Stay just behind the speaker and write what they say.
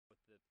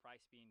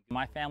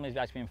My family's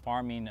actually been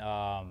farming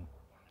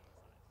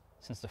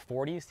since the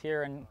 40s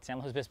here in San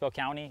Luis Obispo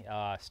County.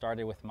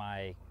 Started with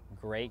my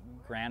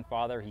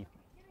great-grandfather. He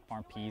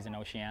farmed peas in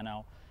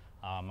Oceano.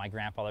 My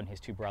grandfather and his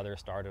two brothers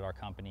started our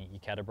company,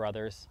 Ikeda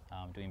Brothers,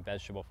 doing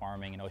vegetable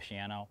farming in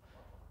Oceano.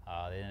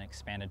 They then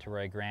expanded to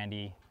Rio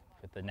Grande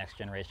with the next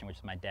generation, which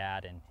is my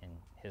dad and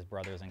his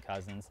brothers and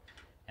cousins.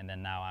 And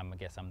then now I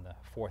guess I'm the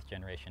fourth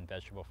generation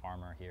vegetable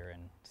farmer here in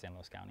San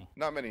Luis County.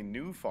 Not many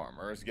new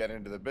farmers get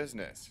into the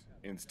business.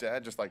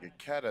 Instead, just like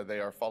Ikeda, they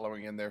are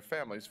following in their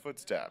family's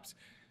footsteps.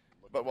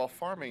 But while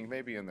farming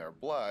may be in their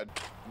blood,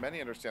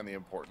 many understand the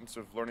importance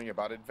of learning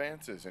about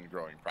advances in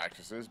growing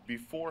practices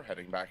before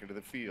heading back into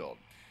the field.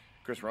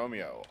 Chris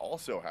Romeo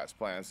also has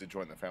plans to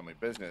join the family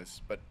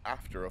business, but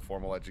after a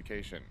formal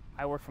education.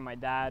 I work for my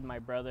dad, my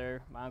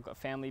brother, my uncle,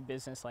 family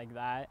business like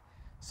that.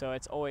 So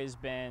it's always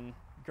been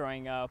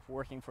growing up,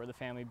 working for the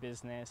family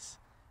business,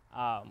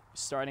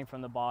 starting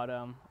from the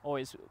bottom,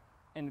 always,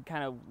 and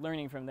kind of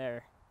learning from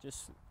there,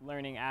 just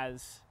learning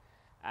as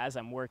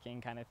I'm working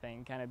kind of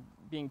thing, kind of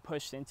being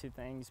pushed into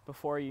things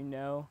before you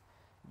know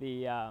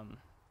the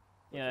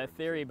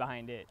theory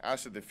behind it.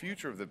 As to the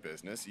future of the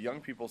business, young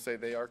people say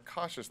they are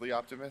cautiously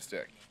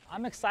optimistic.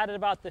 I'm excited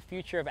about the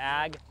future of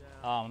ag.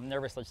 I'm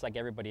nervous just like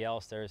everybody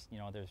else. There's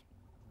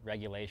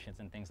regulations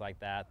and things like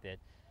that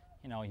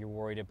you're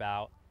worried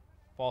about.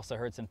 I've also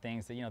heard some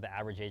things that, the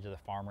average age of the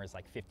farmer is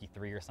like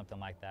 53 or something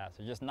like that.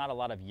 So just not a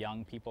lot of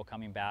young people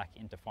coming back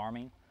into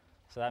farming.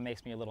 So that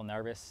makes me a little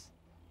nervous,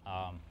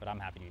 but I'm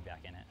happy to be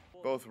back in it.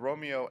 Both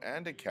Romeo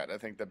and Ikeda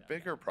think the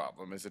bigger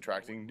problem is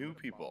attracting new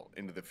people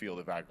into the field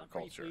of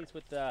agriculture. I'm pleased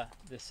with the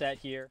set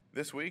here.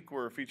 This week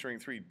we're featuring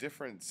 3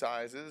 different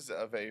sizes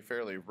of a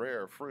fairly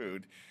rare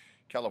fruit.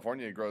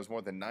 California grows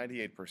more than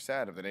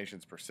 98% of the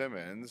nation's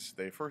persimmons.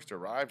 They first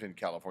arrived in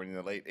California in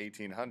the late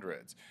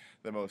 1800s.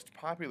 The most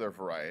popular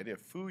variety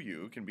of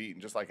fuyu can be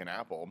eaten just like an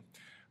apple.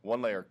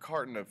 One-layer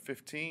carton of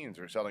 15s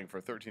are selling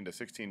for $13 to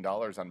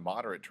 $16 on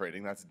moderate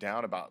trading. That's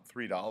down about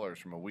 $3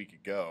 from a week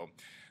ago.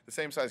 The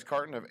same size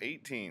carton of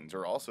 18s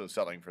are also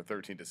selling for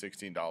 $13 to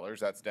 $16.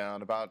 That's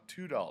down about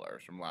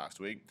 $2 from last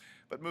week.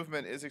 But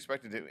movement is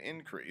expected to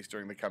increase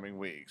during the coming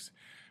weeks.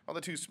 While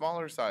the 2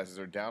 smaller sizes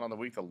are down on the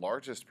week, the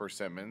largest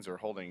persimmons are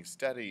holding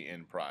steady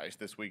in price.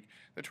 This week,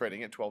 they're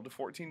trading at $12 to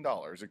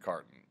 $14 a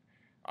carton.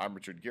 I'm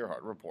Richard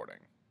Gearhart reporting.